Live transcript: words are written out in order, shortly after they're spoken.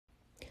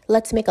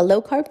Let's make a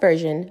low-carb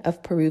version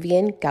of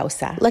Peruvian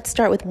Causa. Let's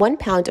start with 1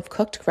 pound of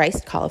cooked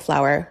riced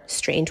cauliflower,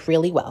 strained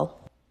really well.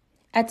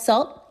 Add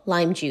salt,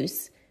 lime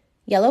juice,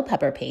 yellow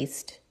pepper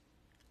paste,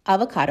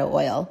 avocado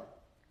oil,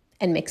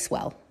 and mix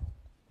well.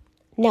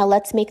 Now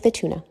let's make the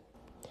tuna.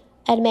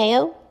 Add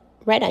mayo,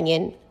 red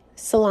onion,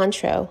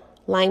 cilantro,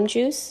 lime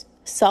juice,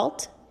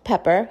 salt,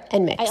 pepper,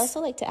 and mix. I also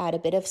like to add a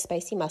bit of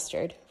spicy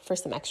mustard for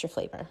some extra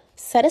flavor.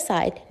 Set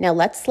aside. Now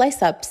let's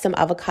slice up some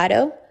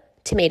avocado,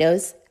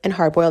 tomatoes, and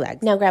hard-boiled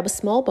eggs. Now grab a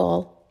small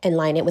bowl and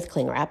line it with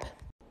cling wrap.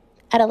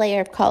 Add a layer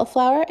of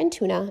cauliflower and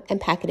tuna and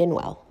pack it in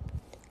well.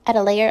 Add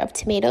a layer of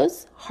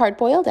tomatoes,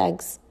 hard-boiled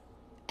eggs,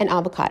 and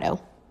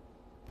avocado.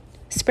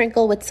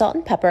 Sprinkle with salt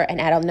and pepper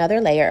and add another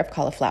layer of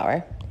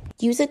cauliflower.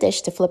 Use a dish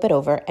to flip it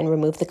over and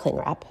remove the cling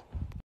wrap.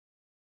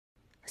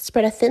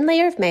 Spread a thin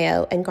layer of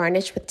mayo and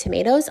garnish with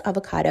tomatoes,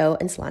 avocado,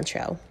 and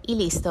cilantro. Y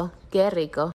listo, qué rico.